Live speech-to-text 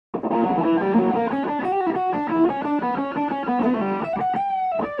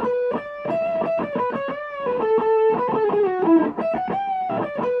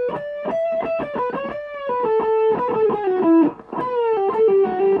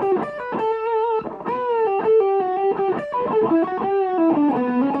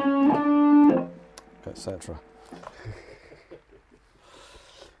etc.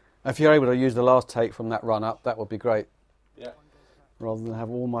 If you're able to use the last take from that run up, that would be great. Yeah. Rather than have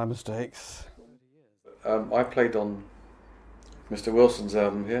all my mistakes. I played on Mr. Wilson's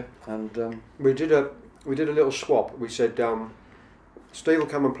album here, and we did a little swap. We said Steve will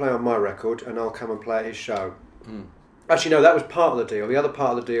come and play on my record, and I'll come and play at his show. Actually, no, that was part of the deal. The other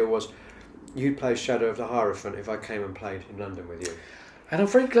part of the deal was you'd play Shadow of the Hierophant if I came and played in London with you. And I'm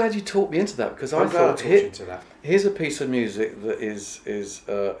very glad you talked me into that, because I thought here's a piece of music that is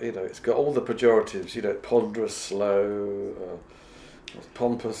it's got all the pejoratives, ponderous, slow,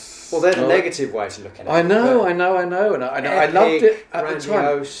 pompous. Well, they're the negative ways of looking at it. I know, and I loved it at the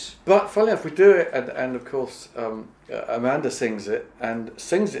time. But funnily enough, we do it, and of course Amanda sings it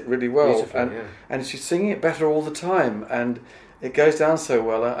really well, and she's singing it better all the time, and it goes down so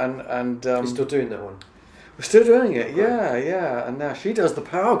well, and you're still doing that one. We're still doing it, yeah, and now she does the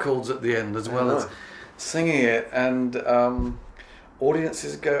power chords at the end as well as singing it, and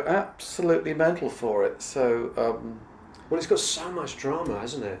audiences go absolutely mental for it. So, well, it's got so much drama,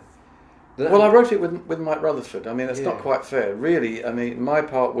 hasn't it? Well, I wrote it with Mike Rutherford. I mean, it's not quite fair, really. I mean, my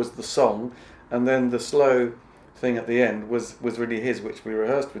part was the song, and then the slow thing at the end was really his, which we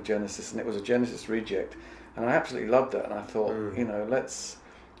rehearsed with Genesis, and it was a Genesis reject, and I absolutely loved that. And I thought,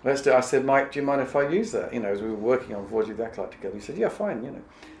 let's do it. I said, Mike, do you mind if I use that? As we were working on Voyage of the Acolyte together, he said, yeah, fine.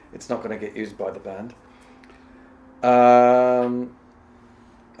 It's not going to get used by the band. And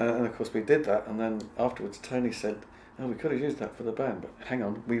of course we did that, and then afterwards Tony said, oh, we could have used that for the band, but hang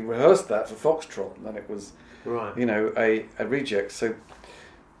on, we rehearsed that for Foxtrot, and then it was, a reject. So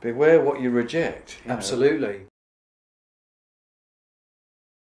beware what you reject. Absolutely.